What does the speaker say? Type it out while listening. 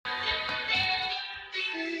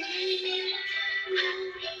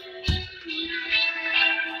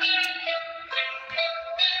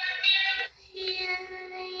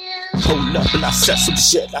Hold up and I set some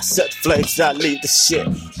shit. I set flames, I leave the shit.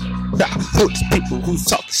 Nah, who these people who's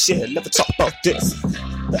talking shit? Never talk about this.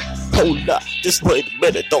 Hold up, just wait a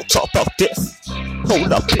minute, don't talk about this.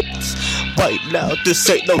 Hold up, bitch. Right now, this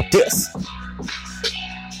ain't no diss.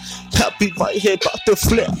 I'll be right here about to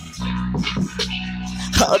flip.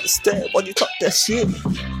 I understand when you talk that shit.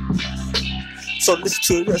 So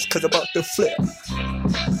listen to this, cause I'm about to flip.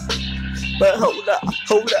 But hold up,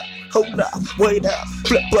 wait up,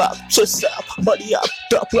 flip up, twist up, money up,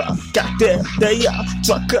 double up, goddamn, they up,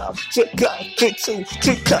 drink up, drink 2,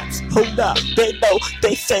 3 cups, hold up, they know,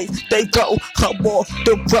 they say, they go, I'm on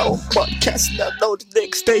the road, money cats now know the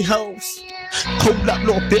niggas, they hoes. Hold up,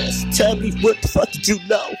 little bitch, tell me what the fuck did you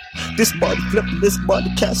know? This money flipping, this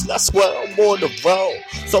money casting, I swear I'm on the road.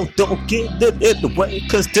 So don't get it in the way,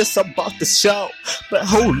 cause this I'm about to show. But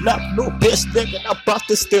hold up, little bitch, nigga, I'm about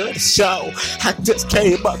to steal the show. I just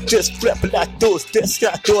came up, just flipping, I do this,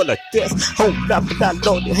 I do it like this. Hold up, and I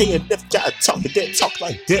know the hand, if y'all talking, then talk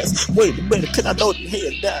like this. Wait a minute, cause I know the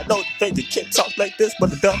hand, now I know the face, they can't talk like this.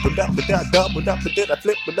 But I double up, and then I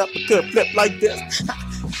flip it up, and could flip like this.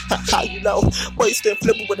 How you know? Why you still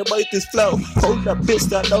flipping when the money this flow? Hold up,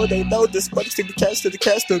 bitch, I know they know this money to the cash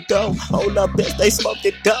to dough. Hold up, bitch, they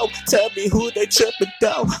smoking dough. Tell me who they tripping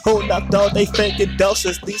dough. Hold up, dog, they faking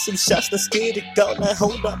doses. Need some shots, let's get it go. Now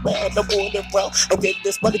hold up, man, I'm on the road. I'm getting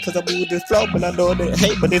this money cause I'm moving this flow. But I know they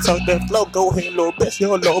hate, but they talk that flow. Go ahead, little bitch, you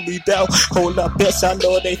don't know me down. Hold up, bitch, I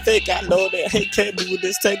know they fake. I know they hate, can't move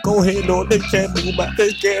this take. Go ahead, little nigga, can't move my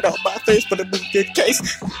face. Get off my face for the moving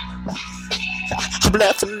case. I'm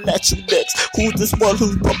laughing at you next. Who's this one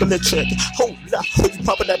who's pumping the trick? Hold up, who's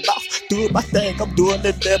popping that mouth? Doing my thing, I'm doing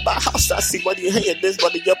it in my house. I see money in here, this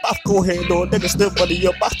money in your mouth. Go ahead, little nigga, still money in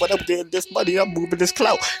your mouth. But I'm getting this money, I'm moving this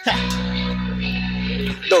clout.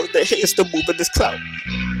 No, they hate still moving this clout.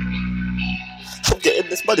 I'm getting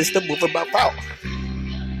this money, still moving my route.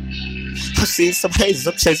 I see some haters,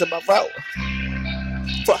 I'm chasing my route.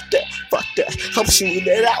 Fuck that, I'm shooting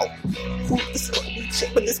it out. Who this money,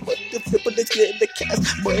 chipping this money, this flipping this, getting the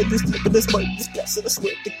cash. Money, this flipping this money, this blessing, I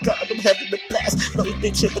swear to God, I'm having the blast. No,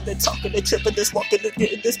 they tripping, they talking, they tripping, this walking, they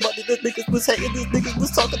getting this money. These niggas was hating, these niggas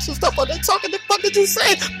was talking some stuff on they talking, the fuck did you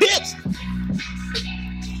say, bitch?